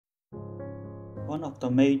One of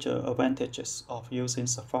the major advantages of using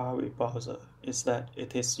Safari browser is that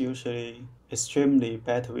it is usually extremely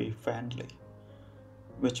battery friendly,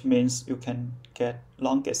 which means you can get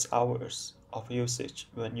longest hours of usage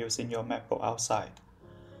when using your MacBook outside.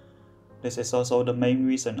 This is also the main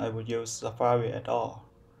reason I would use Safari at all,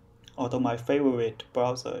 although my favorite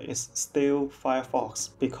browser is still Firefox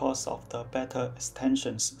because of the better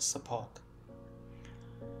extensions support.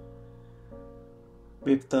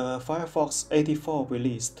 With the Firefox 84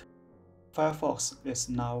 released, Firefox is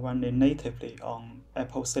now running natively on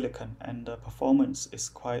Apple Silicon and the performance is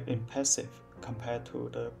quite impressive compared to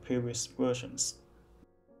the previous versions.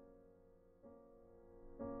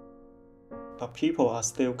 But people are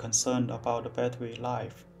still concerned about the battery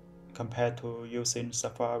life compared to using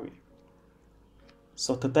Safari.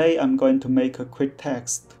 So today I'm going to make a quick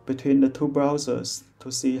test between the two browsers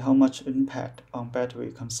to see how much impact on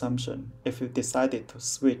battery consumption if you decided to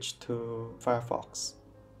switch to Firefox.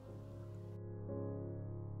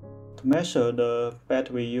 To measure the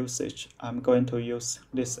battery usage, I'm going to use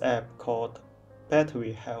this app called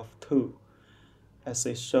Battery Health 2, as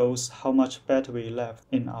it shows how much battery left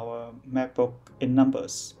in our MacBook in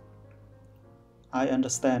numbers. I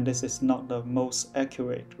understand this is not the most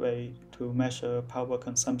accurate way to measure power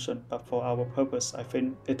consumption, but for our purpose, I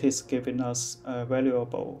think it is giving us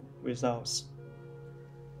valuable results.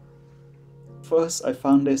 First, I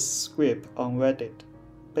found this script on Reddit.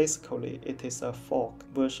 Basically, it is a fork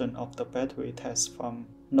version of the battery test from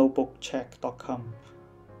notebookcheck.com.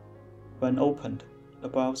 When opened, the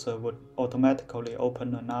browser would automatically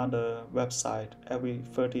open another website every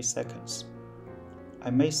 30 seconds. I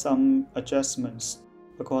made some adjustments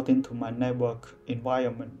according to my network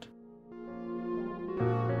environment.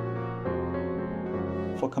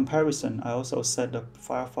 For comparison, I also set the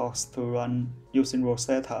Firefox to run using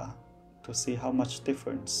Rosetta to see how much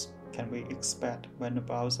difference can we expect when the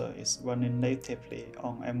browser is running natively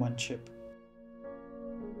on M1 chip.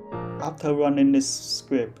 After running this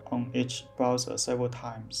script on each browser several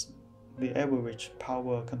times, the average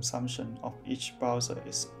power consumption of each browser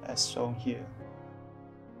is as shown here.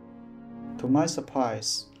 To my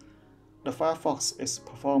surprise, the Firefox is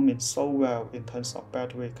performing so well in terms of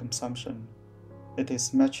battery consumption. It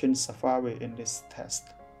is matching Safari in this test,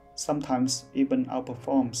 sometimes even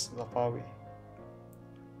outperforms Safari.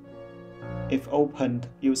 If opened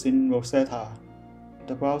using Rosetta,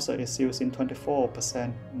 the browser is using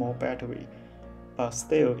 24% more battery, but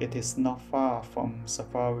still it is not far from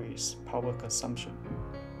Safari's power consumption.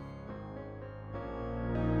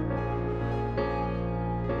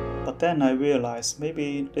 But then I realized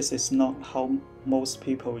maybe this is not how most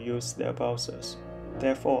people use their browsers.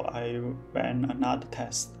 Therefore, I ran another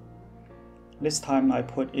test. This time I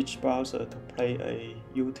put each browser to play a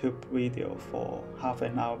YouTube video for half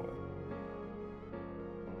an hour.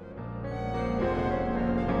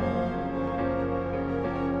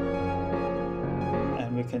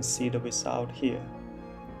 And we can see the result here.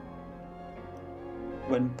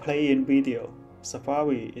 When playing video,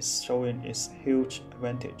 Safari is showing its huge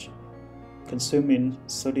advantage, consuming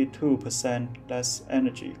 32% less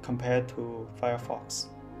energy compared to Firefox.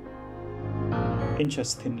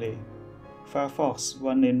 Interestingly, Firefox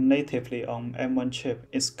running natively on M1 chip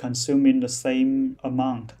is consuming the same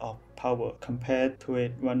amount of power compared to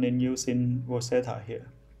it running using Rosetta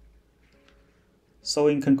here. So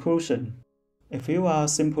in conclusion, if you are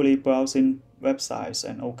simply browsing websites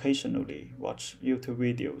and occasionally watch YouTube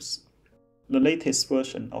videos, the latest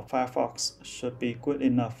version of Firefox should be good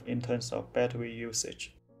enough in terms of battery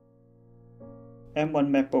usage. M1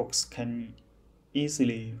 MacBooks can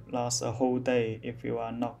easily last a whole day if you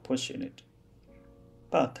are not pushing it.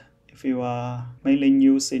 But if you are mainly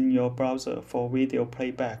using your browser for video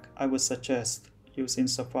playback, I would suggest using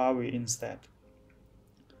Safari instead.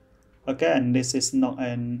 Again, this is not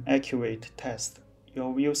an accurate test.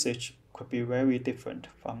 Your usage could be very different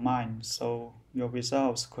from mine, so your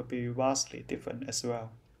results could be vastly different as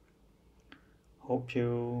well. Hope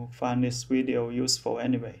you find this video useful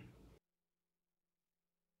anyway.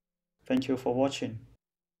 Thank you for watching.